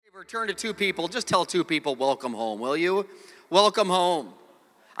Or turn to two people, just tell two people, welcome home, will you? Welcome home.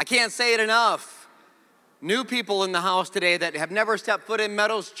 I can't say it enough. New people in the house today that have never stepped foot in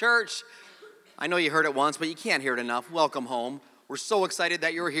Meadows Church. I know you heard it once, but you can't hear it enough. Welcome home. We're so excited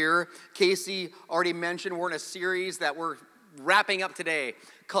that you're here. Casey already mentioned we're in a series that we're wrapping up today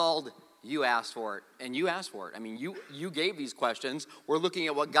called You Asked For It. And you asked for it. I mean, you gave these questions. We're looking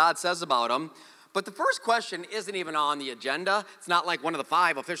at what God says about them. But the first question isn't even on the agenda. It's not like one of the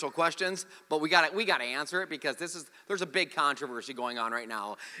 5 official questions, but we got to answer it because there's a big controversy going on right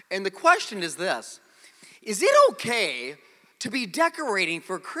now. And the question is this: is it okay to be decorating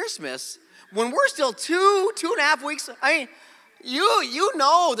for Christmas when we're still 2.5 weeks? I mean, you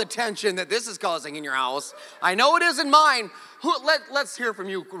know the tension that this is causing in your house. I know it is in mine. Let's hear from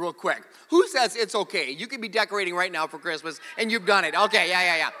you real quick. Who says it's okay? You can be decorating right now for Christmas, and you've done it. Okay,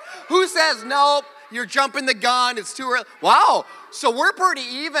 yeah. Who says, nope, you're jumping the gun, it's too early? Wow, so we're pretty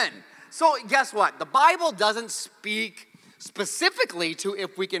even. So guess what? The Bible doesn't speak specifically to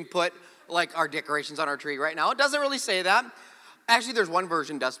if we can put like our decorations on our tree right now. It doesn't really say that. Actually, there's one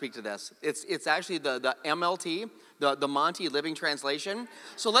version that does speak to this. It's actually the MLT, the Monty Living Translation.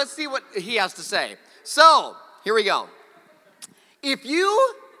 So let's see what he has to say. So, here we go.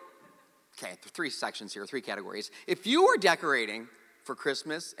 Okay, 3 sections here, 3 categories. If you were decorating for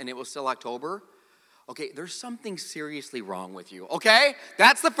Christmas and it was still October, okay, there's something seriously wrong with you, okay?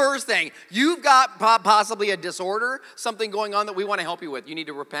 That's the first thing. You've got possibly a disorder, something going on that we want to help you with. You need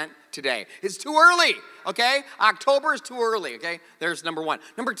to repent today. It's too early, okay? October is too early, okay? There's number 1.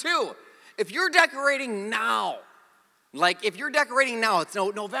 Number 2, if you're decorating now, it's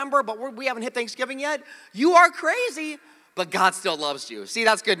November, but we haven't hit Thanksgiving yet, you are crazy, but God still loves you. See,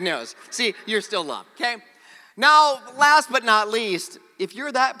 that's good news. See, you're still loved, okay? Now, last but not least, if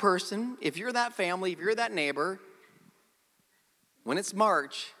you're that person, if you're that family, if you're that neighbor, when it's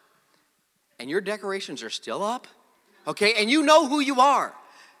March and your decorations are still up, okay, and you know who you are,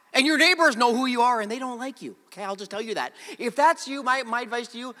 and your neighbors know who you are, and they don't like you, okay, I'll just tell you that. If that's you, my advice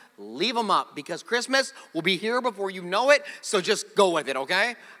to you, leave them up, because Christmas will be here before you know it, so just go with it,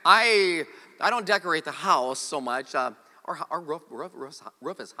 okay? I don't decorate the house so much. Our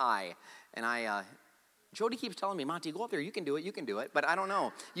roof is high, and Jody keeps telling me, Monty, go up there, you can do it, but I don't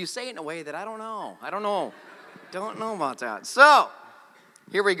know. You say it in a way that I don't know. Don't know about that. So,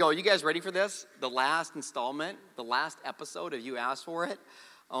 here we go. You guys ready for this? The last installment, the last episode of You Asked For It?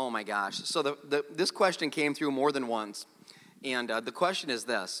 Oh my gosh. So this question came through more than once, and the question is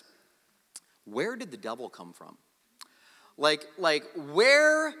this: where did the devil come from? What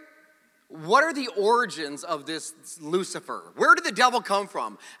are the origins of this Lucifer? Where did the devil come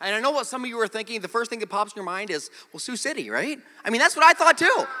from? And I know what some of you are thinking. The first thing that pops in your mind is, well, Sioux City, right? I mean, that's what I thought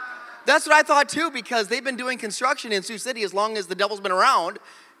too. Because they've been doing construction in Sioux City as long as the devil's been around.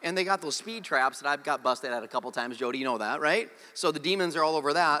 And they got those speed traps that I've got busted at a couple times. Jody, you know that, right? So the demons are all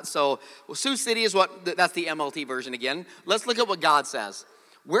over that. So Sioux City is that's the MLT version again. Let's look at what God says.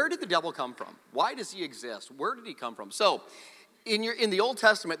 Where did the devil come from? Why does he exist? Where did he come from? So, in the Old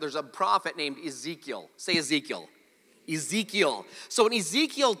Testament, there's a prophet named Ezekiel. Say Ezekiel. Ezekiel. So in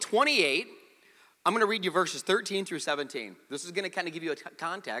Ezekiel 28, I'm going to read you verses 13 through 17. This is going to kind of give you a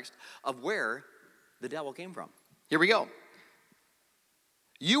context of where the devil came from. Here we go.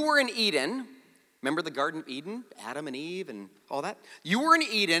 You were in Eden. Remember the Garden of Eden? Adam and Eve and all that? You were in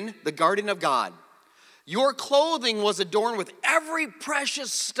Eden, the garden of God. Your clothing was adorned with every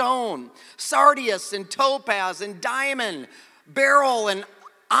precious stone, sardius and topaz and diamond, beryl and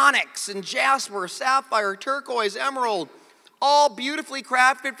onyx and jasper, sapphire, turquoise, emerald, all beautifully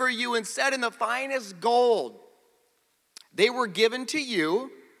crafted for you and set in the finest gold. They were given to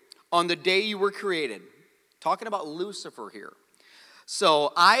you on the day you were created. Talking about Lucifer here.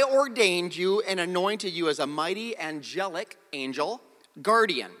 So I ordained you and anointed you as a mighty angelic angel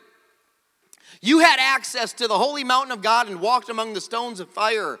guardian. You had access to the holy mountain of God and walked among the stones of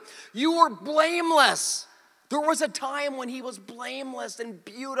fire. You were blameless. There was a time when he was blameless and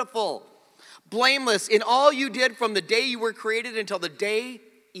beautiful. Blameless in all you did from the day you were created until the day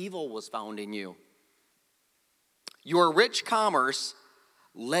evil was found in you. Your rich commerce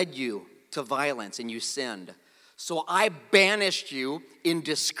led you to violence and you sinned. So I banished you in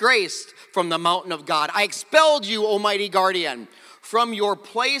disgrace from the mountain of God. I expelled you, O mighty guardian, from your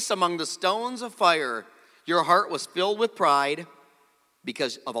place among the stones of fire. Your heart was filled with pride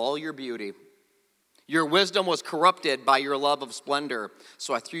because of all your beauty. Your wisdom was corrupted by your love of splendor.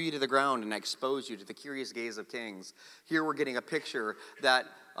 So I threw you to the ground and I exposed you to the curious gaze of kings. Here we're getting a picture that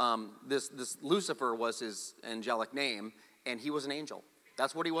this Lucifer was his angelic name, and he was an angel.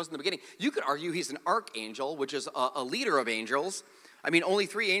 That's what he was in the beginning. You could argue he's an archangel, which is a leader of angels. I mean, only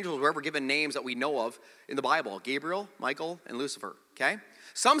 3 angels were ever given names that we know of in the Bible: Gabriel, Michael, and Lucifer, okay?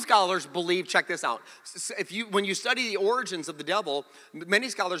 Some scholars believe, check this out, when you study the origins of the devil, many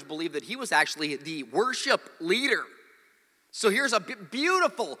scholars believe that he was actually the worship leader. So here's a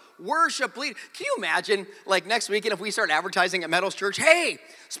beautiful worship leader. Can you imagine, like next weekend, if we start advertising at Meadows Church, hey,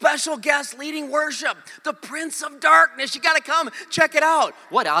 special guest leading worship, the Prince of Darkness, you got to come check it out.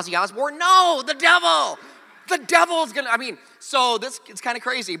 What, Ozzy Osbourne? No, the devil. The devil's going to, so it's kind of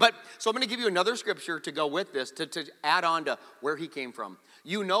crazy. So I'm going to give you another scripture to go with this, to add on to where he came from.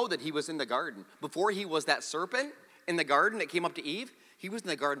 You know that he was in the garden. Before he was that serpent in the garden that came up to Eve, he was in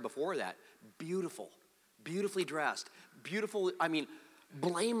the garden before that. Beautiful, beautifully dressed, beautiful,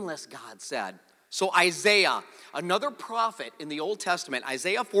 blameless, God said. So Isaiah, another prophet in the Old Testament,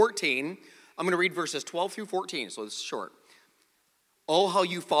 Isaiah 14, I'm going to read verses 12 through 14, so this is short. Oh, how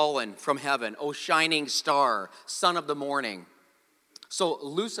you've fallen from heaven, O shining star, son of the morning. So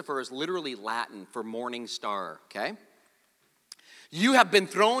Lucifer is literally Latin for morning star, okay? You have been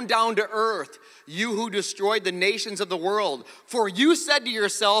thrown down to earth, you who destroyed the nations of the world. For you said to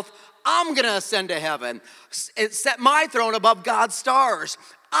yourself, I'm going to ascend to heaven, set my throne above God's stars.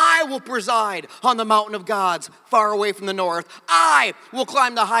 I will preside on the mountain of gods far away from the north. I will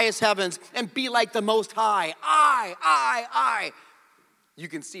climb the highest heavens and be like the Most High. I. You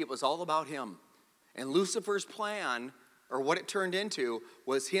can see it was all about him. And Lucifer's plan, or what it turned into,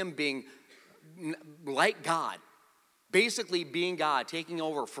 was him being like God. Basically being God, taking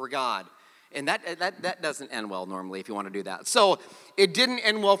over for God. And that doesn't end well normally if you want to do that. So it didn't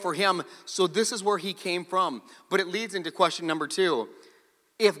end well for him. So this is where he came from. But it leads into question number 2.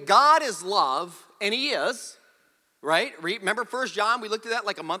 If God is love, and he is, right? Remember 1 John, we looked at that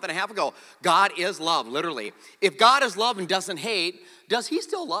like a month and a half ago. God is love, literally. If God is love and doesn't hate, does he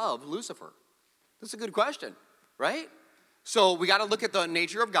still love Lucifer? That's a good question, right? So we got to look at the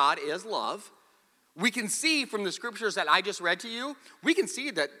nature of God is love. We can see from the scriptures that I just read to you, we can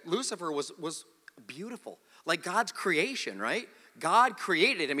see that Lucifer was beautiful, like God's creation, right? God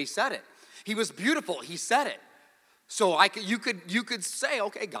created him, he said it. He was beautiful, he said it. So you could say,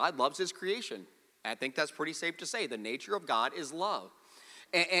 okay, God loves his creation. I think that's pretty safe to say. The nature of God is love.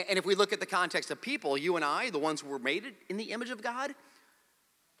 And if we look at the context of people, you and I, the ones who were made in the image of God,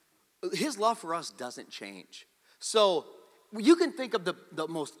 his love for us doesn't change. So you can think of the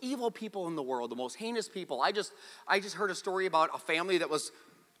most evil people in the world, the most heinous people. I just heard a story about a family that was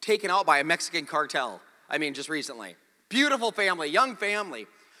taken out by a Mexican cartel. Just recently. Beautiful family, young family.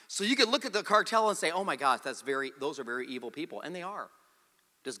 So you could look at the cartel and say, oh my gosh, those are very evil people. And they are.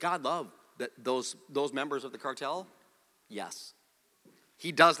 Does God love those members of the cartel? Yes.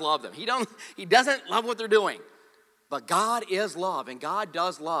 He does love them. He doesn't love what they're doing. But God is love, and God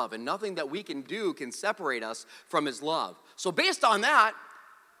does love, and nothing that we can do can separate us from his love. So based on that,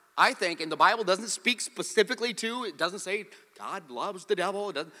 I think, and the Bible doesn't speak specifically to, it doesn't say God loves the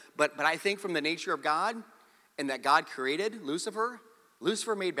devil, but I think from the nature of God, and that God created Lucifer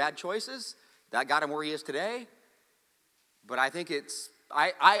made bad choices, that got him where he is today. But I think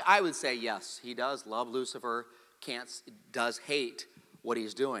I would say yes, he does love Lucifer, does hate what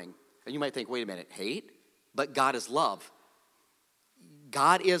he's doing. And you might think, wait a minute, hate? But God is love.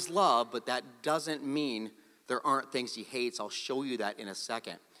 God is love, but that doesn't mean there aren't things he hates. I'll show you that in a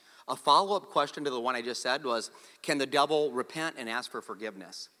second. A follow-up question to the one I just said was, can the devil repent and ask for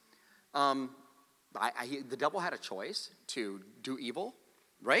forgiveness? The devil had a choice to do evil,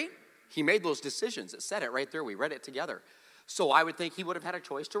 right? He made those decisions. It said it right there. We read it together. So I would think he would have had a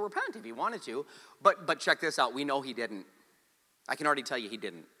choice to repent if he wanted to. But check this out. We know he didn't. I can already tell you he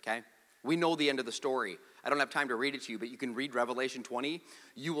didn't, okay? We know the end of the story. I don't have time to read it to you, but you can read Revelation 20.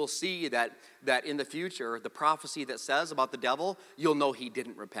 You will see that in the future, the prophecy that says about the devil, you'll know he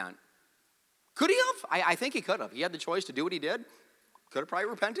didn't repent. Could he have? I think he could have. He had the choice to do what he did. Could have probably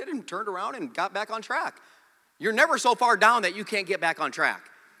repented and turned around and got back on track. You're never so far down that you can't get back on track.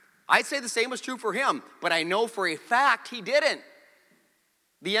 I'd say the same was true for him, but I know for a fact he didn't.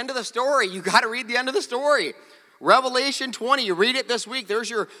 The end of the story, you got to read the end of the story. Revelation 20, you read it this week. There's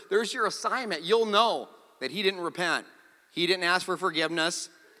your assignment. You'll know that he didn't repent. He didn't ask for forgiveness,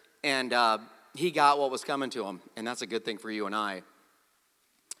 and he got what was coming to him, and that's a good thing for you and I.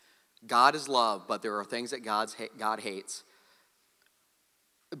 God is love, but there are things that God hates.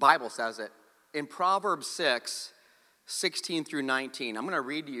 The Bible says it. In Proverbs 6, 16 through 19, I'm going to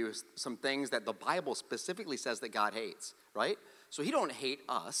read to you some things that the Bible specifically says that God hates, right? So he don't hate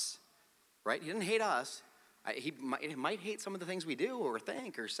us, right? He didn't hate us. He might hate some of the things we do or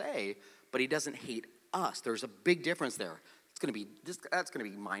think or say, but he doesn't hate us. There's a big difference there. That's going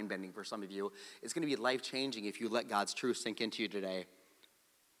to be mind-bending for some of you. It's going to be life-changing if you let God's truth sink into you today.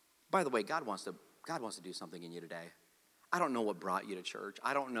 By the way, God wants to do something in you today. I don't know what brought you to church.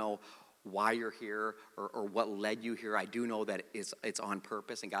 I don't know why you're here or what led you here. I do know that it's on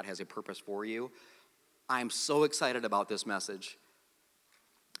purpose and God has a purpose for you. I'm so excited about this message.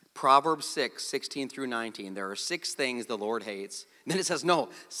 Proverbs 6, 16 through 19. There are 6 things the Lord hates. And then it says, no,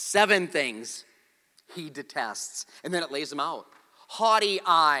 7 things he detests. And then it lays them out. Haughty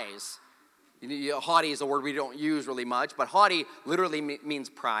eyes. Haughty is a word we don't use really much, but haughty literally means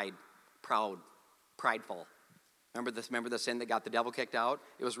pride, proud, prideful. Remember the sin that got the devil kicked out?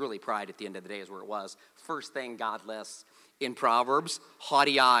 It was really pride at the end of the day is where it was. First thing God lists in Proverbs,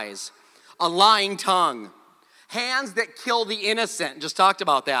 haughty eyes. A lying tongue. Hands that kill the innocent. Just talked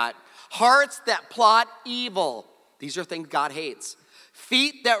about that. Hearts that plot evil. These are things God hates.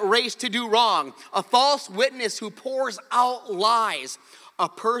 Feet that race to do wrong. A false witness who pours out lies. A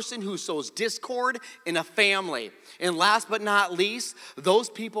person who sows discord in a family. And last but not least, those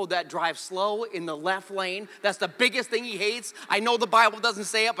people that drive slow in the left lane. That's the biggest thing he hates. I know the Bible doesn't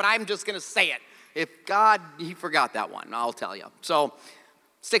say it, but I'm just going to say it. If God, he forgot that one, I'll tell you. So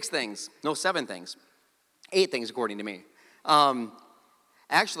 7 things. 8 things according to me.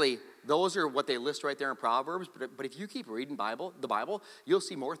 Actually, those are what they list right there in Proverbs. But if you keep reading the Bible, you'll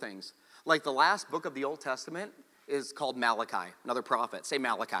see more things. Like the last book of the Old Testament is called Malachi, another prophet. Say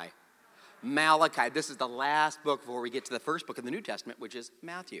Malachi. Malachi. This is the last book before we get to the first book of the New Testament, which is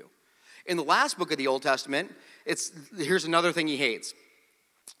Matthew. In the last book of the Old Testament, here's another thing he hates.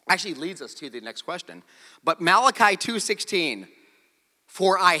 Actually leads us to the next question. But Malachi 2:16,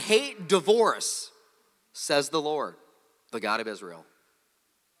 for I hate divorce, says the Lord, the God of Israel.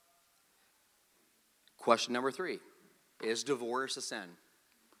 Question number 3, is divorce a sin?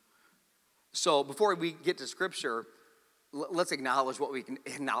 So before we get to Scripture, let's acknowledge what we can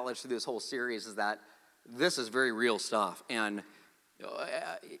acknowledge through this whole series is that this is very real stuff. And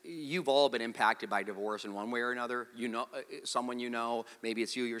you've all been impacted by divorce in one way or another. You know, someone you know, maybe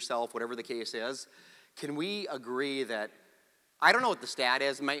it's you yourself, whatever the case is. Can we agree that, I don't know what the stat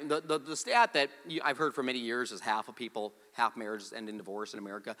is. The stat that I've heard for many years is half marriages end in divorce in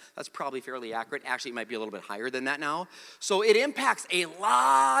America. That's probably fairly accurate. Actually, it might be a little bit higher than that now. So it impacts a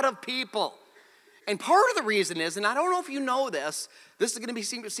lot of people. And part of the reason is, and I don't know if you know this is going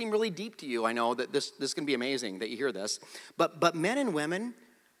to seem really deep to you. I know that this is going to be amazing that you hear this. But men and women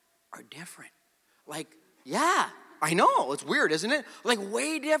are different. Like, yeah, I know. It's weird, isn't it? Like,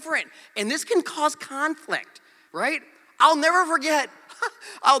 way different. And this can cause conflict, right? I'll never forget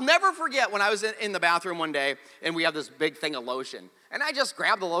when I was in the bathroom one day and we have this big thing of lotion. And I just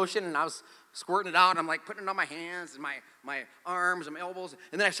grabbed the lotion and I was squirting it out and I'm like putting it on my hands and my arms and my elbows.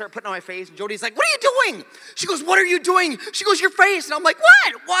 And then I start putting it on my face and Jody's like, what are you doing? She goes, what are you doing? She goes, your face. And I'm like,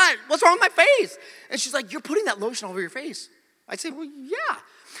 what? What's wrong with my face? And she's like, you're putting that lotion all over your face. I said, well, yeah.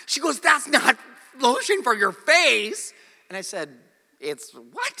 She goes, that's not lotion for your face. And I said, it's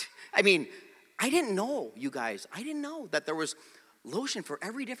what? I mean, I didn't know, you guys. I didn't know that there was lotion for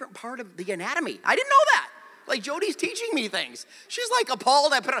every different part of the anatomy. I didn't know that. Like, Jody's teaching me things. She's like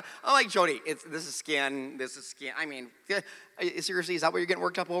appalled. I'm like, Jody, this is skin. I mean, seriously, is that what you're getting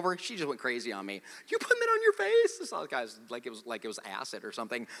worked up over? She just went crazy on me. You putting that on your face? This all guys like it was acid or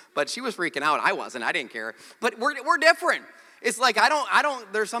something. But she was freaking out. I wasn't. I didn't care. But we're different. It's like I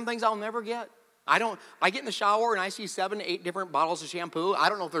don't. There's some things I'll never get. I get in the shower and I see 7 to 8 different bottles of shampoo. I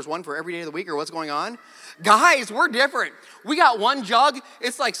don't know if there's one for every day of the week or what's going on. Guys, we're different. We got one jug.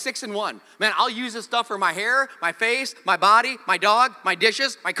 It's like 6 in 1. Man, I'll use this stuff for my hair, my face, my body, my dog, my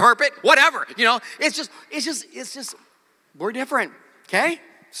dishes, my carpet, whatever. You know, it's just, we're different. Okay?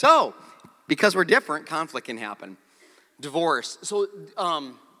 So, because we're different, conflict can happen. Divorce. So,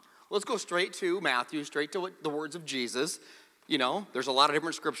 let's go straight to Matthew, straight to the words of Jesus. You know, there's a lot of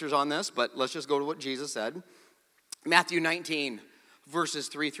different scriptures on this, but let's just go to what Jesus said. Matthew 19, verses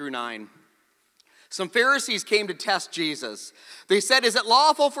 3 through 9. Some Pharisees came to test Jesus. They said, is it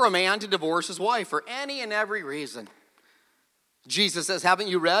lawful for a man to divorce his wife for any and every reason? Jesus says, haven't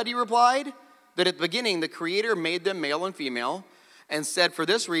you read, he replied, that at the beginning the Creator made them male and female and said, for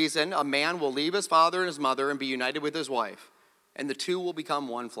this reason a man will leave his father and his mother and be united with his wife, and the two will become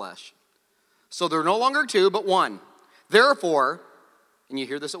one flesh. So they're no longer two, but one. Therefore, and you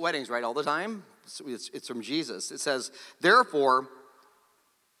hear this at weddings, right, all the time? It's from Jesus. It says, therefore,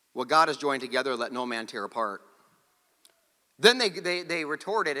 what God has joined together, let no man tear apart. Then they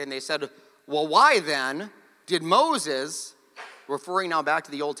retorted and they said, well, why then did Moses, referring now back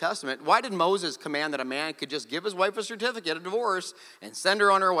to the Old Testament, why did Moses command that a man could just give his wife a certificate of divorce and send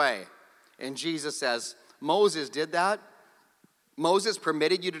her on her way? And Jesus says, Moses did that Moses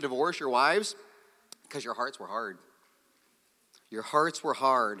permitted you to divorce your wives because your hearts were hard. Your hearts were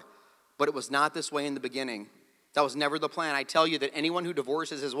hard, but it was not this way in the beginning. That was never the plan. I tell you that anyone who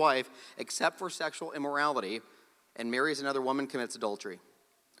divorces his wife, except for sexual immorality, and marries another woman commits adultery.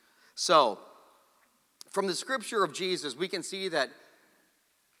 So, from the scripture of Jesus, we can see that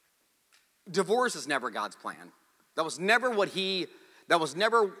divorce is never God's plan. That was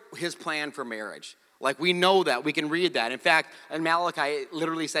never his plan for marriage. Like, we know that. We can read that. In fact, in Malachi, it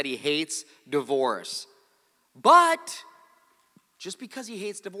literally said he hates divorce. But just because he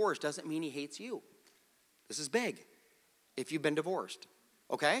hates divorce doesn't mean he hates you. This is big if you've been divorced,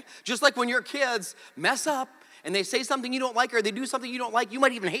 okay? Just like when your kids mess up and they say something you don't like or they do something you don't like, you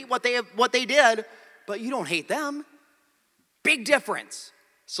might even hate what they did, but you don't hate them. Big difference.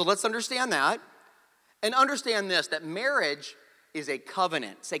 So let's understand that. And understand this, that marriage is a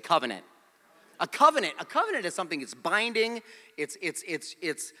covenant. Say covenant. A covenant is something that's binding.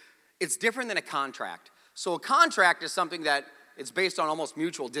 It's different than a contract. So a contract is something that it's based on almost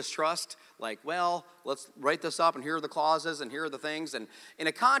mutual distrust. Like, well, let's write this up, and here are the clauses, and here are the things. And in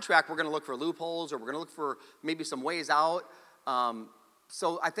a contract, we're going to look for loopholes, or we're going to look for maybe some ways out.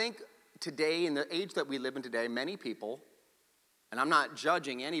 So I think today, in the age that we live in today, many people, and I'm not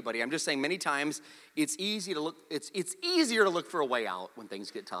judging anybody, I'm just saying many times it's easier to look for a way out when things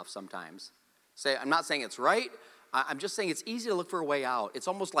get tough sometimes. I'm not saying it's right. I'm just saying it's easy to look for a way out. It's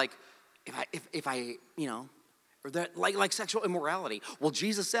almost like if I or that like sexual immorality. Well,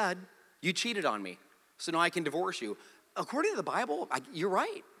 Jesus said, you cheated on me, so now I can divorce you. According to the Bible, you're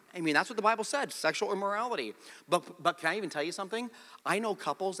right. I mean, that's what the Bible said, sexual immorality. But can I even tell you something? I know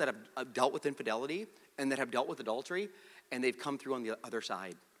couples that have dealt with infidelity and that have dealt with adultery, and they've come through on the other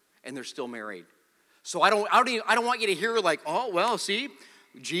side, and they're still married. So I don't want you to hear like, oh, well, see,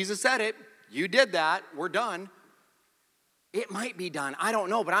 Jesus said it. You did that. We're done. It might be done. I don't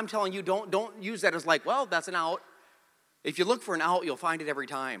know, but I'm telling you, don't use that as like, well, that's an out. If you look for an out, you'll find it every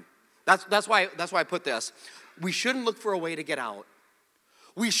time. That's why I put this. We shouldn't look for a way to get out.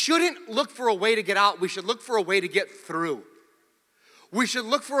 We shouldn't look for a way to get out. We should look for a way to get through. We should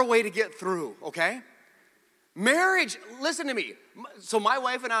look for a way to get through, okay? Marriage, listen to me. So my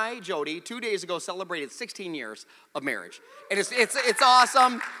wife and I, Jody, 2 days ago celebrated 16 years of marriage. And it's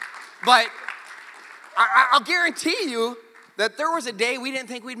awesome, but I'll guarantee you that there was a day we didn't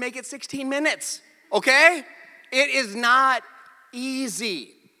think we'd make it 16 minutes, okay? It is not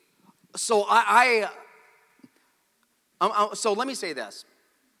easy. So so let me say this.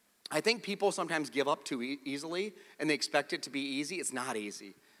 I think people sometimes give up too easily and they expect it to be easy. It's not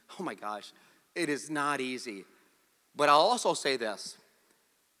easy. Oh my gosh, it is not easy. But I'll also say this.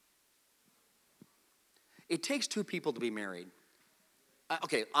 It takes two people to be married.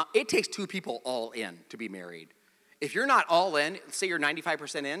 It takes two people all in to be married. If you're not all in, say you're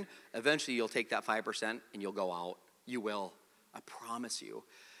 95% in, eventually you'll take that 5% and you'll go out. You will. I promise you.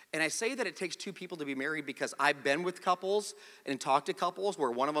 And I say that it takes two people to be married because I've been with couples and talked to couples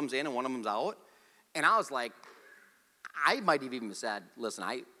where one of them's in and one of them's out. And I was like, I might have even said, listen,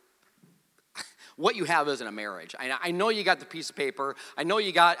 what you have isn't a marriage. I know you got the piece of paper. I know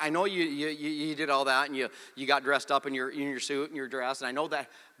you did all that, and you got dressed up in your suit and your dress, and I know that,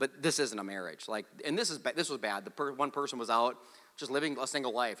 but this isn't a marriage. Like, and this was bad. One person was out just living a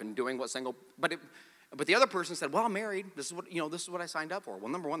single life and doing what single, but the other person said, well, I'm married. This is what I signed up for.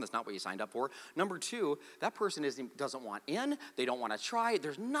 Well, number one, that's not what you signed up for. Number two, that person doesn't want in. They don't want to try.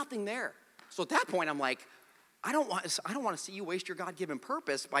 There's nothing there. So at that point, I'm like, I don't want to see you waste your God-given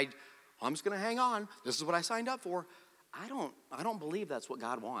purpose by, I'm just going to hang on. This is what I signed up for. I don't believe that's what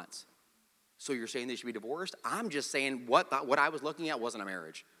God wants. So you're saying they should be divorced? I'm just saying what I was looking at wasn't a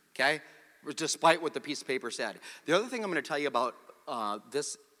marriage, okay? Despite what the piece of paper said. The other thing I'm going to tell you about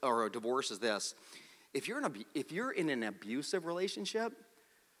this or a divorce is this. If you're in an abusive relationship,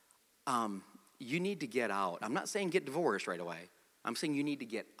 you need to get out. I'm not saying get divorced right away. I'm saying you need to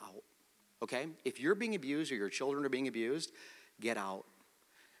get out, okay? If you're being abused or your children are being abused, get out.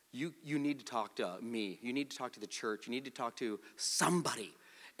 You need to talk to me. You need to talk to the church. You need to talk to somebody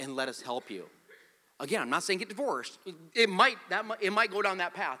and let us help you. Again, I'm not saying get divorced. It might go down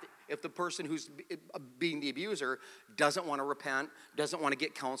that path if the person who's being the abuser doesn't want to repent, doesn't want to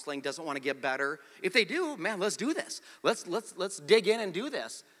get counseling, doesn't want to get better. If they do, man, let's do this. Let's dig in and do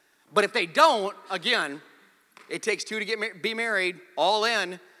this. But if they don't, again, it takes two to be married, all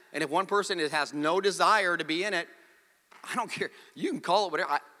in. And if one person has no desire to be in it, I don't care. You can call it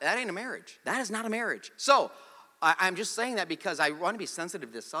whatever. That ain't a marriage. That is not a marriage. So I'm just saying that because I want to be sensitive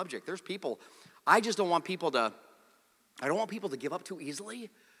to this subject. There's people, I don't want people to give up too easily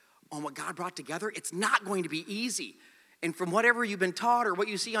on what God brought together. It's not going to be easy. And from whatever you've been taught or what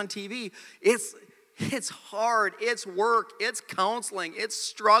you see on TV, it's hard, it's work, it's counseling, it's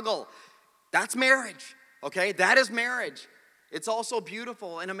struggle. That's marriage, okay? That is marriage. It's also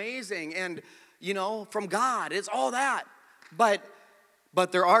beautiful and amazing and, from God. It's all that. But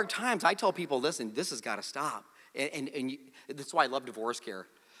there are times I tell people, listen, this has got to stop. And that's why I love divorce care.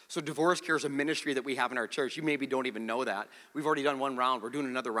 So divorce care is a ministry that we have in our church. You maybe don't even know that. We've already done one round. We're doing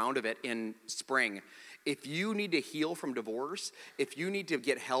another round of it in spring. If you need to heal from divorce, if you need to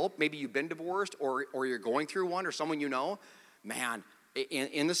get help, maybe you've been divorced or you're going through one or someone you know, man,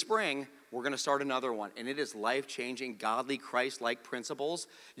 in the spring, we're going to start another one. And it is life-changing, godly, Christ-like principles.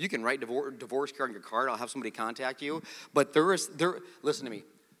 You can write divorce care on your card. I'll have somebody contact you. But listen to me.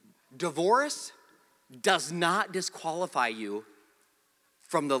 Divorce does not disqualify you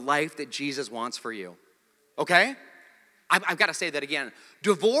from the life that Jesus wants for you. Okay? I've got to say that again.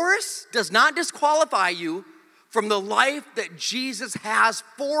 Divorce does not disqualify you from the life that Jesus has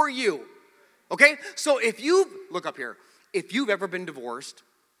for you. Okay? So look up here. If you've ever been divorced,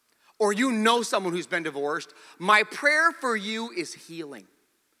 or you know someone who's been divorced, my prayer for you is healing.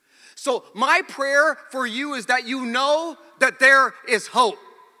 So my prayer for you is that you know that there is hope.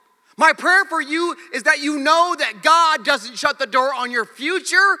 My prayer for you is that you know that God doesn't shut the door on your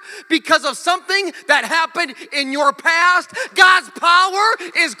future because of something that happened in your past. God's power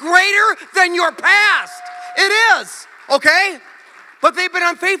is greater than your past. It is, okay? But they've been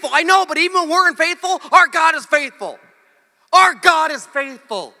unfaithful. I know, but even when we're unfaithful, our God is faithful. Our God is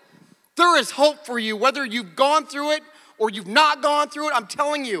faithful. There is hope for you, whether you've gone through it or you've not gone through it. I'm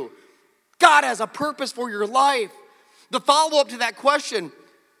telling you, God has a purpose for your life. The follow-up to that question,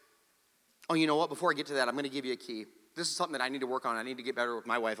 oh, you know what? Before I get to that, I'm going to give you a key. This is something that I need to work on. I need to get better with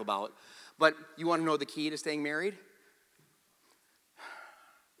my wife about. But you want to know the key to staying married?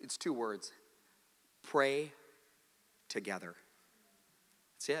 It's 2 words. Pray together.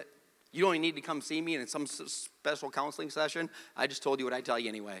 That's it. You don't need to come see me in some special counseling session. I just told you what I tell you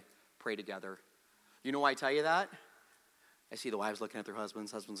anyway. Pray together. You know why I tell you that? I see the wives looking at their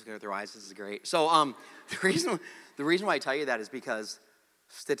husbands looking at their wives. This is great. So the reason why I tell you that is because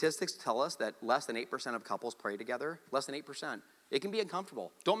statistics tell us that less than 8% of couples pray together. Less than 8%. It can be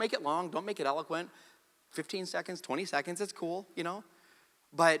uncomfortable. Don't make it long. Don't make it eloquent. 15 seconds, 20 seconds, it's cool,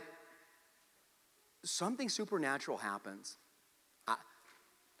 But something supernatural happens.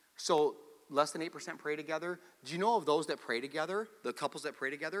 So less than 8% pray together. Do you know of those that pray together, the couples that pray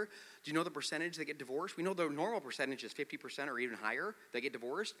together? Do you know the percentage that get divorced? We know the normal percentage is 50% or even higher that get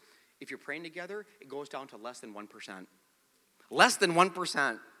divorced. If you're praying together, it goes down to less than 1%. Less than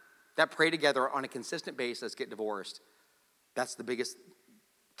 1% that pray together on a consistent basis get divorced. That's the biggest.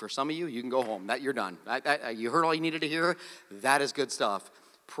 For some of you, you can go home. You're done. You heard all you needed to hear. That is good stuff.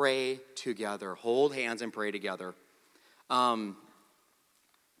 Pray together. Hold hands and pray together.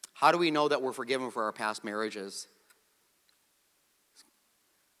 How do we know that we're forgiven for our past marriages?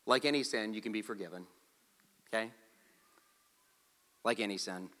 Like any sin, you can be forgiven. Okay? Like any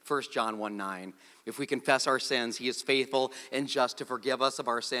sin. 1 John 1:9. If we confess our sins, he is faithful and just to forgive us of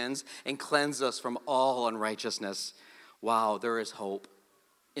our sins and cleanse us from all unrighteousness. Wow, there is hope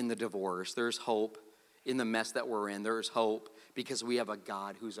in the divorce. There's hope in the mess that we're in. There's hope because we have a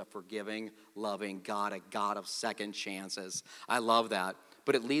God who's a forgiving, loving God, a God of second chances. I love that.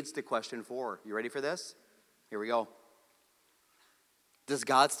 But it leads to question 4. You ready for this? Here we go. Does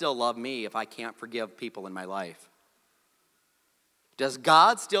God still love me if I can't forgive people in my life? Does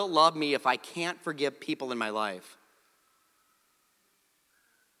God still love me if I can't forgive people in my life?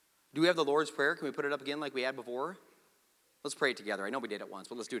 Do we have the Lord's Prayer? Can we put it up again like we had before? Let's pray it together. I know we did it once,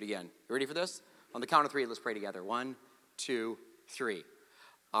 but let's do it again. You ready for this? On the count of 3, let's pray together. 1, 2, 3.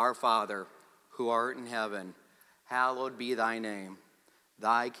 Our Father, who art in heaven, hallowed be thy name.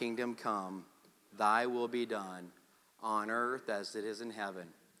 Thy kingdom come, thy will be done, on earth as it is in heaven.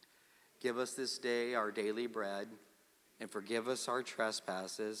 Give us this day our daily bread, and forgive us our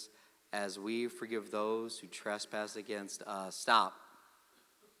trespasses, as we forgive those who trespass against us. Stop.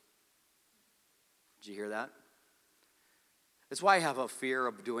 Did you hear that? That's why I have a fear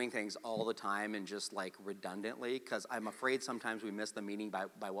of doing things all the time and just like redundantly, because I'm afraid sometimes we miss the meaning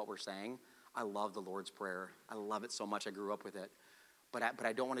by what we're saying. I love the Lord's Prayer. I love it so much. I grew up with it. But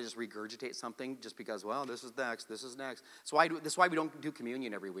I don't want to just regurgitate something just because, well, this is next. That's why we don't do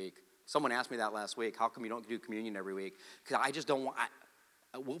communion every week. Someone asked me that last week. How come you don't do communion every week? Because I just don't want,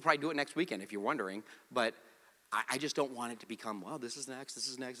 we'll probably do it next weekend if you're wondering. But I just don't want it to become, well, this is next.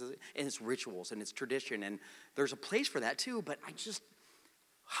 And it's rituals and it's tradition. And there's a place for that too. But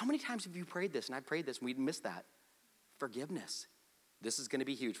how many times have you prayed this? And I've prayed this and we'd missed that. Forgiveness. This is going to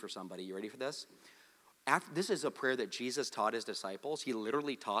be huge for somebody. You ready for this? This is a prayer that Jesus taught his disciples. He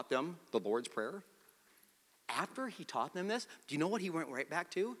literally taught them the Lord's Prayer. After he taught them this, do you know what he went right back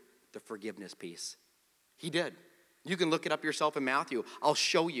to? The forgiveness piece. He did. You can look it up yourself in Matthew. I'll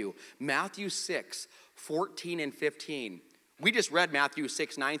show you. Matthew 6, 14 and 15. We just read Matthew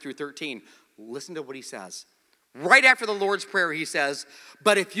 6, 9 through 13. Listen to what he says. Right after the Lord's Prayer, he says,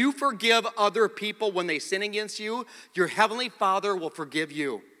 but if you forgive other people when they sin against you, your heavenly Father will forgive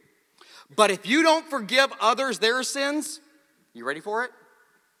you. But if you don't forgive others their sins, you ready for it?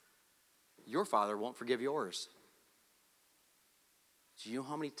 Your Father won't forgive yours. Do you know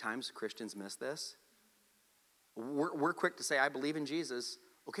how many times Christians miss this? We're quick to say, I believe in Jesus.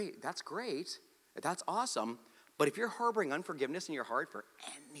 Okay, that's great. That's awesome. But if you're harboring unforgiveness in your heart for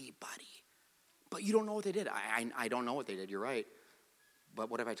anybody, but you don't know what they did. I don't know what they did. You're right. But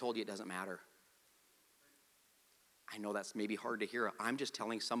what if I told you it doesn't matter? I know that's maybe hard to hear. I'm just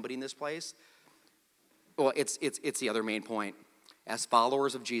telling somebody in this place. Well, it's the other main point. As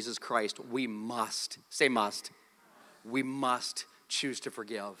followers of Jesus Christ, we must, say must. We must choose to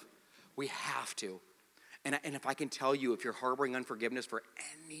forgive. We have to. And if I can tell you, if you're harboring unforgiveness for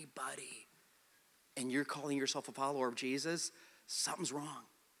anybody, and you're calling yourself a follower of Jesus, something's wrong.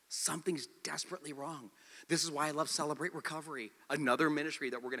 Something's desperately wrong. This is why I love Celebrate Recovery, another ministry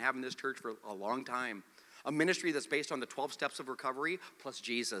that we're going to have in this church for a long time. A ministry that's based on the 12 steps of recovery plus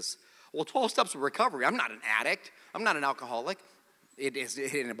Jesus. Well, 12 steps of recovery, I'm not an addict. I'm not an alcoholic. It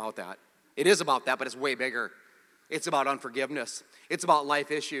ain't about that. It is about that, but it's way bigger. It's about unforgiveness. It's about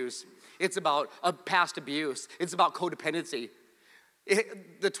life issues. It's about past abuse. It's about codependency.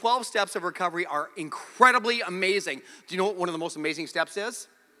 The 12 steps of recovery are incredibly amazing. Do you know what one of the most amazing steps is?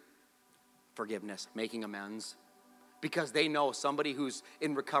 Forgiveness, making amends. Because they know somebody who's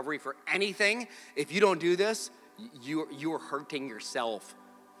in recovery for anything, if you don't do this, you're hurting yourself.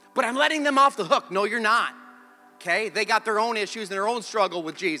 But I'm letting them off the hook. No, you're not. Okay? They got their own issues and their own struggle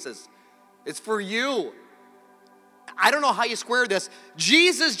with Jesus. It's for you. I don't know how you square this.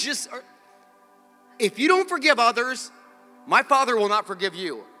 Jesus just, if you don't forgive others, my Father will not forgive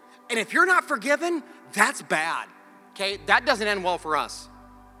you. And if you're not forgiven, that's bad. Okay? That doesn't end well for us.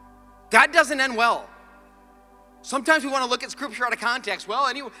 That doesn't end well. Sometimes we want to look at Scripture out of context. Well,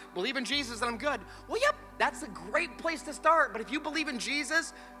 anyway, believe in Jesus and I'm good. Well, yep, that's a great place to start. But if you believe in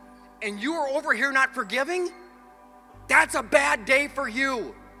Jesus and you are over here not forgiving, that's a bad day for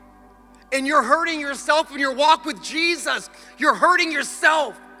you. And you're hurting yourself in your walk with Jesus. You're hurting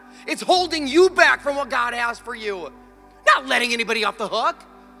yourself. It's holding you back from what God has for you. Not letting anybody off the hook.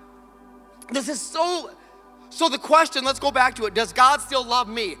 This is so the question, let's go back to it. Does God still love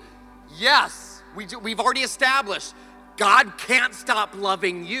me? Yes. We've already established God can't stop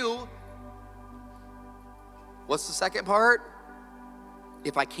loving you. What's the second part?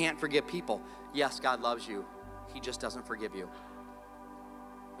 If I can't forgive people, yes, God loves you. He just doesn't forgive you.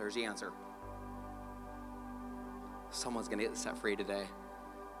 There's the answer. Someone's going to get set free today.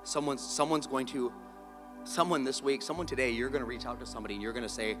 Someone this week, someone today, you're going to reach out to somebody and you're going to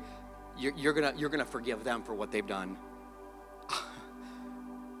say, you're going to forgive them for what they've done.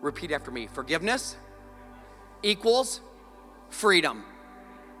 Repeat after me. Forgiveness equals freedom.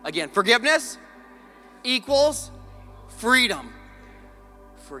 Again, forgiveness equals freedom.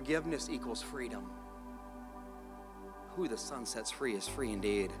 Forgiveness equals freedom. Who the Son sets free is free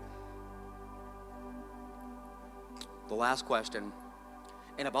indeed. The last question.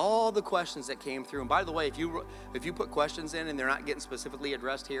 And of all the questions that came through, and by the way, if you put questions in and they're not getting specifically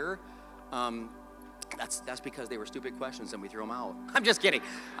addressed here, that's because they were stupid questions and we threw them out. I'm just kidding.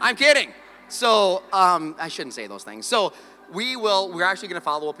 I'm kidding. So I shouldn't say those things. So we're actually going to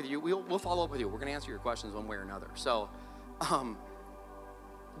follow up with you. We'll follow up with you. We're going to answer your questions one way or another. So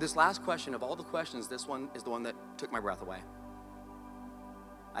this last question, of all the questions, this one is the one that took my breath away.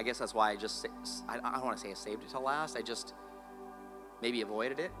 I guess that's why I don't want to say I saved it till last. I just maybe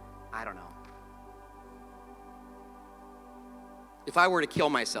avoided it. I don't know. If I were to kill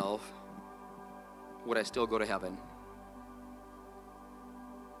myself, would I still go to heaven?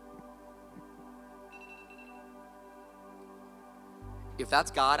 If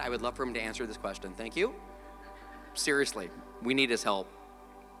that's God, I would love for him to answer this question. Thank you. Seriously, we need his help.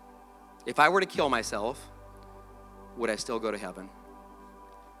 If I were to kill myself, would I still go to heaven?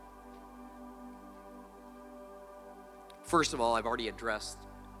 First of all, I've already addressed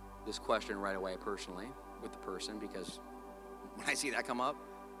this question right away personally with the person, because when I see that come up,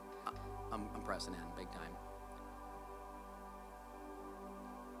 I'm pressing in big time.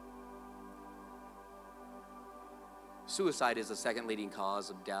 Suicide is the second leading cause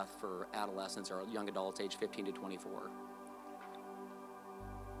of death for adolescents or young adults aged 15 to 24.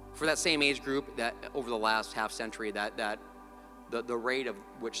 For that same age group, that over the last half century, that the rate of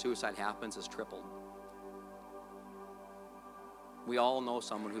which suicide happens has tripled. We all know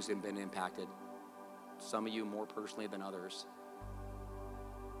someone who's been impacted. Some of you more personally than others.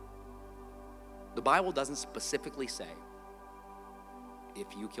 The Bible doesn't specifically say, if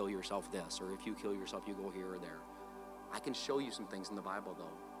you kill yourself this, or if you kill yourself, you go here or there. I can show you some things in the Bible,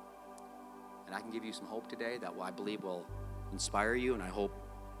 though. And I can give you some hope today that I believe will inspire you, and I hope.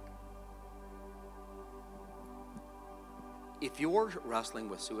 If you're wrestling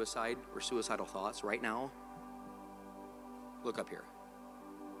with suicide or suicidal thoughts right now, look up here.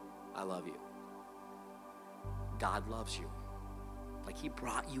 I love you. God loves you. Like he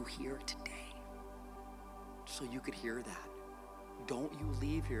brought you here today so you could hear that. Don't you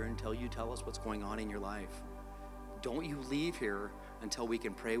leave here until you tell us what's going on in your life. Don't you leave here until we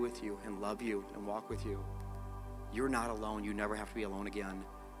can pray with you and love you and walk with you. You're not alone. You never have to be alone again.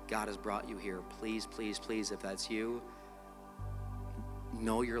 God has brought you here. Please, please, please, if that's you,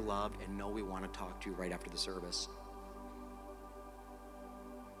 know you're loved and know we want to talk to you right after the service.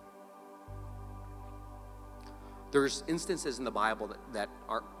 There's instances in the Bible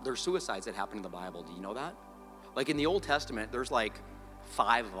there's suicides that happen in the Bible. Do you know that? Like in the Old Testament, there's like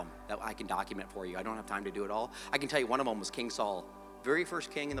 5 of them that I can document for you. I don't have time to do it all. I can tell you one of them was King Saul, very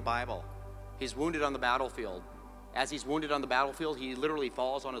first king in the Bible. He's wounded on the battlefield. As he's wounded on the battlefield, he literally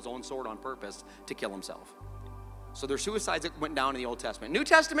falls on his own sword on purpose to kill himself. So there's suicides that went down in the Old Testament. New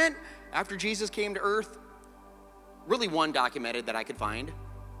Testament, after Jesus came to earth, really one documented that I could find.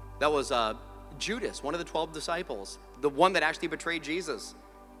 That was Judas, one of the 12 disciples, the one that actually betrayed Jesus.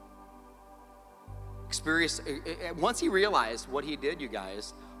 Once he realized what he did, you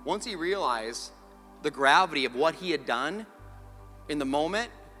guys, once he realized the gravity of what he had done in the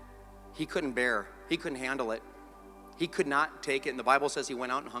moment, he couldn't handle it. He could not take it. And the Bible says he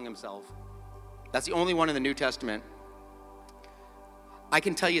went out and hung himself. That's the only one in the New Testament. I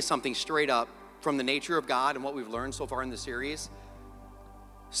can tell you something straight up from the nature of God and what we've learned so far in the series.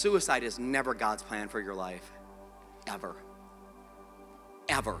 Suicide is never God's plan for your life. Ever.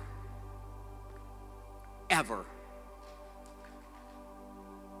 Ever. Ever.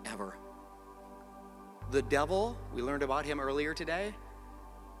 Ever. The devil, we learned about him earlier today.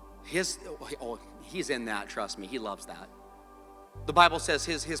 He's in that, trust me. He loves that. The Bible says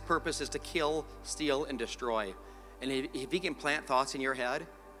his purpose is to kill, steal, and destroy. And if he can plant thoughts in your head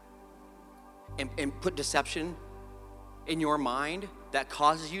and put deception in your mind that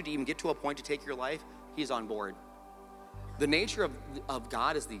causes you to even get to a point to take your life, he's on board. The nature of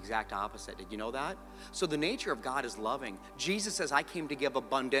God is the exact opposite. Did you know that? So the nature of God is loving. Jesus says, I came to give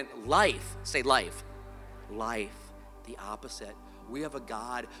abundant life. Say life. Life. The opposite. We have a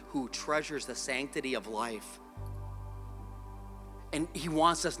God who treasures the sanctity of life. And he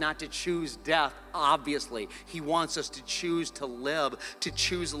wants us not to choose death, obviously. He wants us to choose to live, to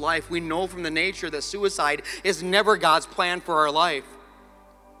choose life. We know from the nature that suicide is never God's plan for our life.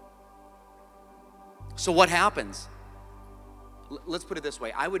 So what happens? Let's put it this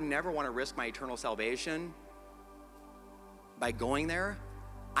way. I would never want to risk my eternal salvation by going there.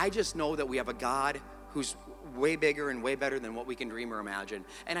 I just know that we have a God who's way bigger and way better than what we can dream or imagine.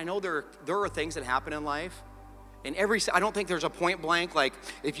 And I know there are things that happen in life. And I don't think there's a point blank, like,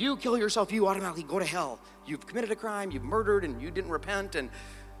 if you kill yourself, you automatically go to hell. You've committed a crime, you've murdered, and you didn't repent. And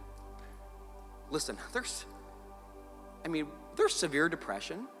listen, there's severe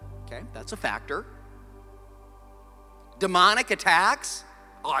depression, okay? That's a factor. Demonic attacks.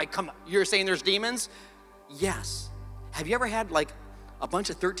 Oh, come on. You're saying there's demons? Yes. Have you ever had like a bunch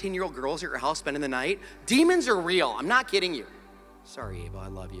of 13-year-old girls at your house spending the night? Demons are real. I'm not kidding you. Sorry, Ava, I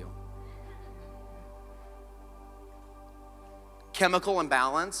love you. Chemical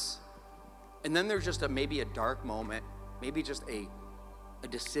imbalance. And then there's just maybe a dark moment, maybe just a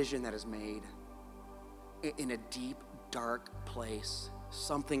decision that is made in a deep, dark place.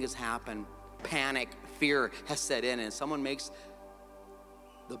 Something has happened. Panic, fear has set in, and someone makes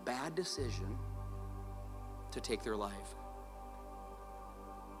the bad decision to take their life.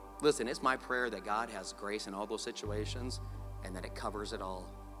 Listen, it's my prayer that God has grace in all those situations and that it covers it all.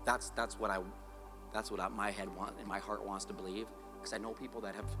 That's what my head wants and my heart wants to believe, because I know people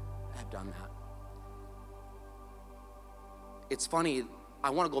that have done that. It's funny, I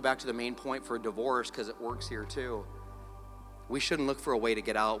want to go back to the main point for divorce because it works here too. We shouldn't look for a way to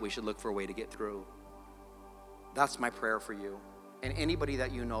get out. We should look for a way to get through. That's my prayer for you. And anybody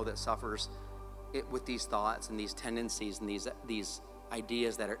that you know that suffers with these thoughts and these tendencies and these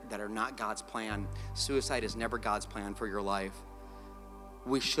ideas that are not God's plan. Suicide is never God's plan for your life.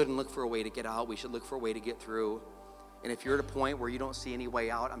 We shouldn't look for a way to get out. We should look for a way to get through. And if you're at a point where you don't see any way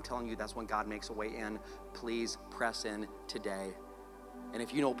out, I'm telling you, that's when God makes a way in. Please press in today. And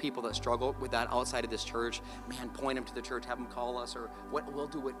if you know people that struggle with that outside of this church, man, point them to the church, have them call us, or we'll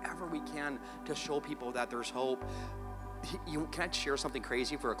do whatever we can to show people that there's hope. Can I share something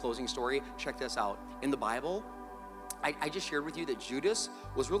crazy for a closing story? Check this out. In the Bible, I just shared with you that Judas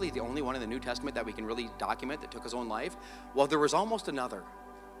was really the only one in the New Testament that we can really document that took his own life. Well, there was almost another.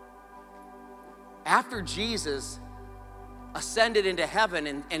 After Jesus ascended into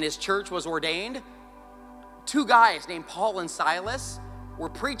heaven and his church was ordained, two guys named Paul and Silas were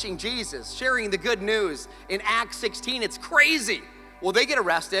preaching Jesus, sharing the good news in Acts 16. It's crazy. Well, they get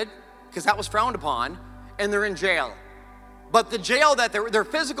arrested because that was frowned upon, and they're in jail. But the jail that their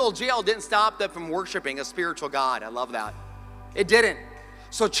physical jail didn't stop them from worshiping a spiritual God. I love that. It didn't.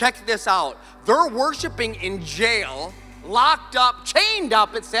 So check this out. They're worshiping in jail, locked up, chained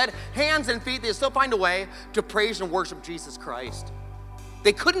up, it said, hands and feet. They still find a way to praise and worship Jesus Christ.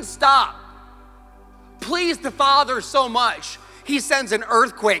 They couldn't stop. Pleased the Father so much, he sends an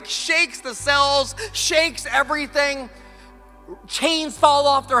earthquake, shakes the cells, shakes everything. Chains fall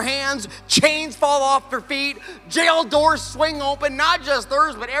off their hands, chains fall off their feet, jail doors swing open, not just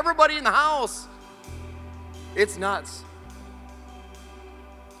theirs, but everybody in the house. It's nuts.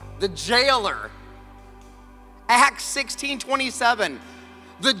 The jailer, Acts 16:27,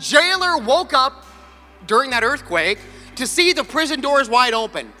 the jailer woke up during that earthquake to see the prison doors wide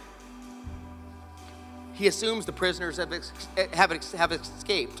open. He assumes the prisoners have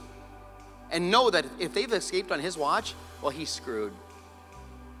escaped, and know that if they've escaped on his watch, well, he's screwed.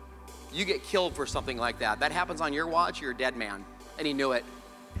 You get killed for something like that. That happens on your watch, you're a dead man. And he knew it.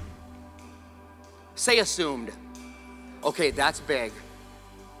 Say assumed. Okay, that's big.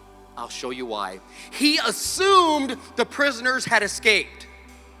 I'll show you why. He assumed the prisoners had escaped.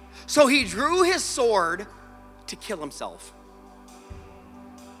 So he drew his sword to kill himself.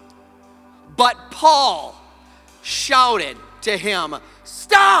 But Paul shouted to him,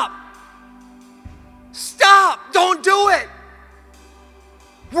 "Stop! Stop! Don't do it!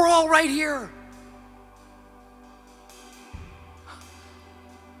 We're all right here.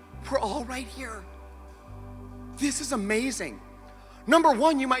 We're all right here." This is amazing. Number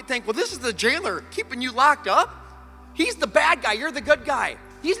one, you might think, well, this is the jailer keeping you locked up. He's the bad guy. You're the good guy.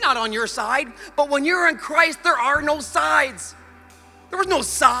 He's not on your side. But when you're in Christ, there are no sides. There was no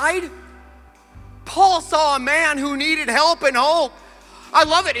side. Paul saw a man who needed help and hope. I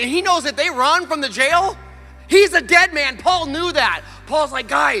love it. And he knows that they run from the jail. He's a dead man. Paul knew that. Paul's like,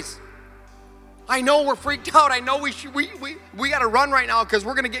 guys, I know we're freaked out. I know we got to run right now because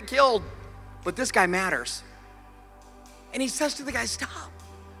we're going to get killed. But this guy matters. And he says to the guy, stop.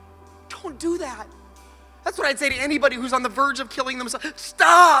 Don't do that. That's what I'd say to anybody who's on the verge of killing themselves.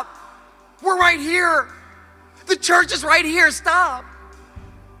 Stop. We're right here. The church is right here. Stop.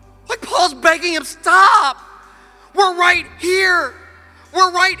 Like Paul's begging him, stop. We're right here.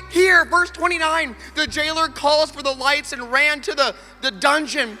 We're right here. Verse 29, the jailer calls for the lights and ran to the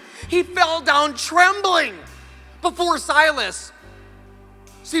dungeon. He fell down trembling before Silas.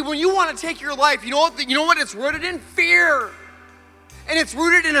 See, when you want to take your life, you know what it's rooted in? Fear. And it's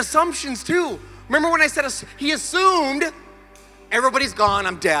rooted in assumptions too. Remember when I said he assumed everybody's gone,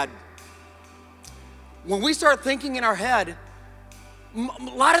 I'm dead. When we start thinking in our head, a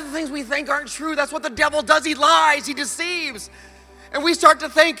lot of the things we think aren't true. That's what the devil does. He lies, he deceives. And we start to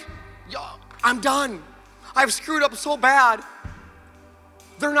think, I'm done. I've screwed up so bad.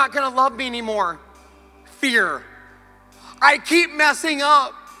 They're not going to love me anymore. Fear. I keep messing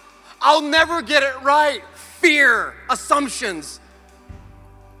up. I'll never get it right. Fear. Assumptions.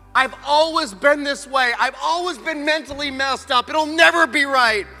 I've always been this way. I've always been mentally messed up. It'll never be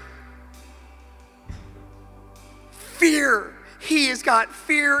right. Fear. He has got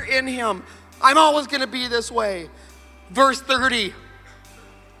fear in him. I'm always going to be this way. Verse 30.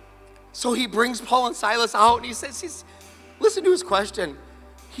 So he brings Paul and Silas out and he says, listen to his question.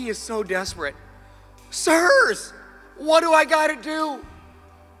 He is so desperate. Sirs, what do I got to do?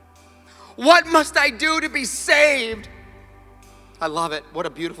 What must I do to be saved? I love it. What a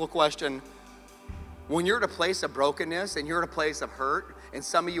beautiful question. When you're at a place of brokenness and you're at a place of hurt, and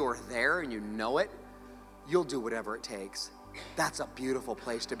some of you are there and you know it, you'll do whatever it takes. That's a beautiful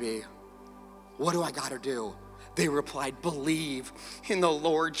place to be. What do I got to do? They replied, believe in the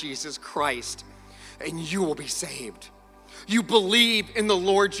Lord Jesus Christ and you will be saved. You believe in the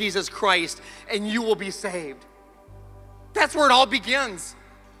Lord Jesus Christ and you will be saved. That's where it all begins.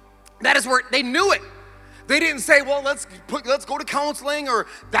 That is where they knew it. They didn't say, well, let's go to counseling, or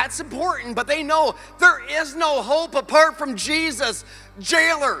that's important, but they know there is no hope apart from Jesus.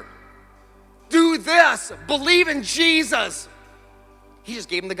 Jailer, do this, believe in Jesus. He just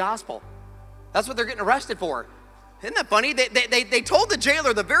gave him the gospel. That's what they're getting arrested for. Isn't that funny? They told the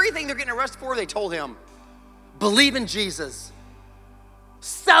jailer the very thing they're getting arrested for, they told him. Believe in Jesus.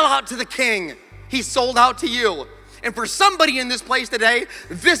 Sell out to the king. He sold out to you. And for somebody in this place today,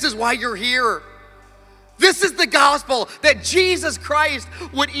 this is why you're here. This is the gospel, that Jesus Christ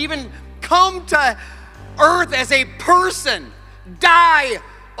would even come to earth as a person, die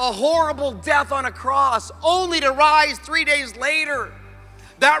a horrible death on a cross, only to rise 3 days later.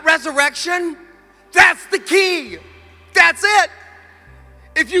 That resurrection, that's the key. That's it.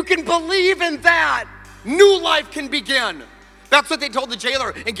 If you can believe in that, new life can begin. That's what they told the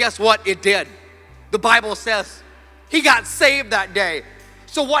jailer, and guess what? It did. The Bible says he got saved that day.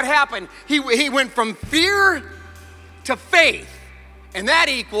 So what happened? He went from fear to faith, and that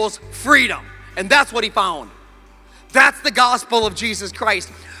equals freedom. And that's what he found. That's the gospel of Jesus Christ.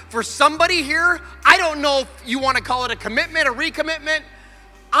 For somebody here, I don't know if you want to call it a commitment, a recommitment.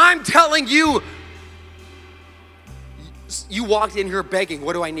 I'm telling you, you walked in here begging,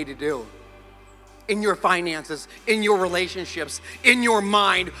 what do I need to do? In your finances, in your relationships, in your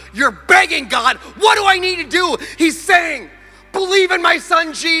mind, you're begging God, what do I need to do? He's saying, believe in my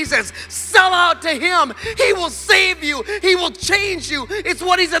son Jesus. Sell out to him. He will save you. He will change you. It's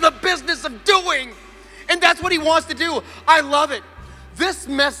what he's in the business of doing. And that's what he wants to do. I love it. This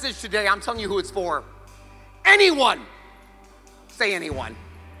message today, I'm telling you who it's for. Anyone, say anyone.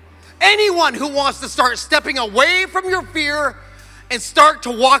 Anyone who wants to start stepping away from your fear and start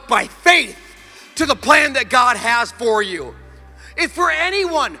to walk by faith to the plan that God has for you. It's for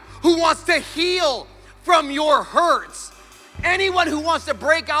anyone who wants to heal from your hurts. Anyone who wants to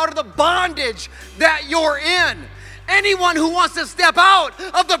break out of the bondage that you're in. Anyone who wants to step out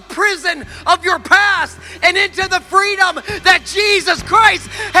of the prison of your past and into the freedom that Jesus Christ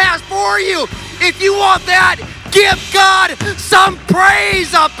has for you. If you want that, give God some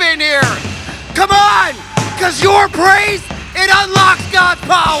praise up in here. Come on, because your praise, it unlocks God's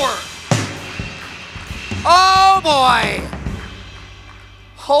power. Oh boy.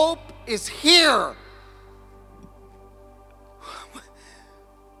 Hope is here.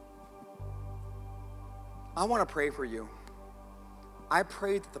 I want to pray for you. I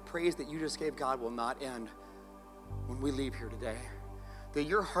pray that the praise that you just gave God will not end when we leave here today. That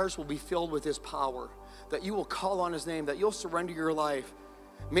your hearts will be filled with his power. That you will call on his name. That you'll surrender your life.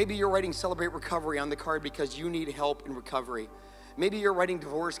 Maybe you're writing Celebrate Recovery on the card because you need help in recovery. Maybe you're writing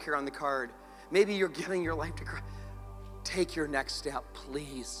Divorce Care on the card. Maybe you're giving your life to Christ. Take your next step,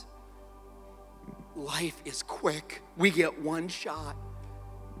 please. Life is quick. We get one shot.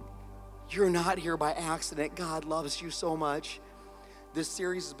 You're not here by accident. God loves you so much. This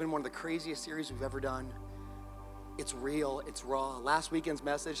series has been one of the craziest series we've ever done. It's real, it's raw. Last weekend's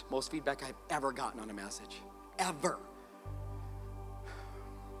message, most feedback I've ever gotten on a message. Ever.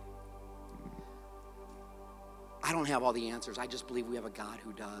 I don't have all the answers. I just believe we have a God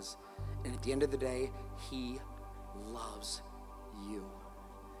who does. And at the end of the day, he loves you.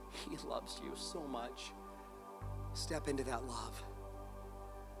 He loves you so much. Step into that love.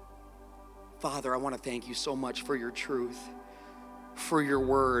 Father, I want to thank you so much for your truth, for your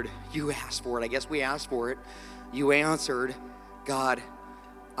word. You asked for it. I guess we asked for it. You answered. God,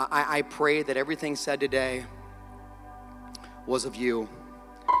 I pray that everything said today was of you.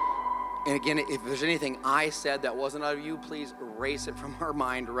 And again, if there's anything I said that wasn't out of you, please erase it from our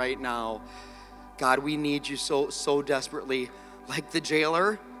mind right now. God, we need you so desperately. Like the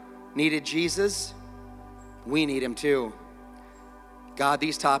jailer needed Jesus, we need him too. God,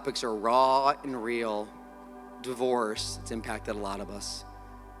 these topics are raw and real. Divorce, it's impacted a lot of us.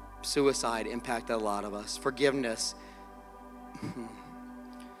 Suicide impacted a lot of us. Forgiveness.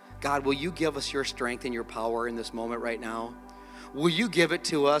 God, will you give us your strength and your power in this moment right now? Will you give it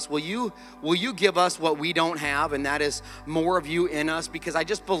to us? Will you give us what we don't have, and that is more of you in us? Because I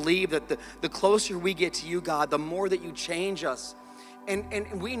just believe that the closer we get to you, God, the more that you change us.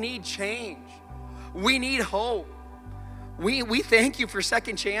 And we need change. We need hope. We thank you for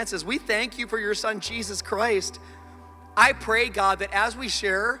second chances. We thank you for your son, Jesus Christ. I pray, God, that as we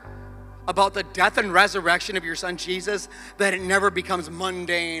share about the death and resurrection of your son, Jesus, that it never becomes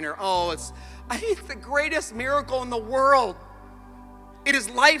mundane or, it's the greatest miracle in the world. It is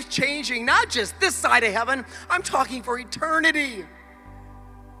life-changing, not just this side of heaven. I'm talking for eternity.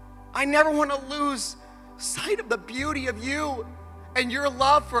 I never want to lose sight of the beauty of you and your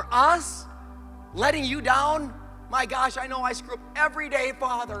love for us, letting you down. My gosh, I know I screw up every day,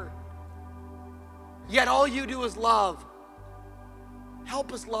 Father. Yet all you do is love.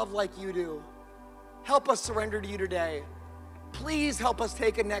 Help us love like you do. Help us surrender to you today. Please help us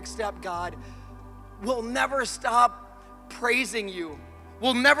take a next step, God. we'll never stop praising you.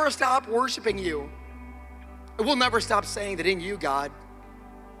 We'll never stop worshiping you. And we'll never stop saying that in you, God,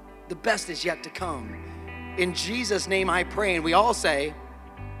 the best is yet to come. In Jesus' name I pray, and we all say,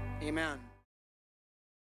 amen.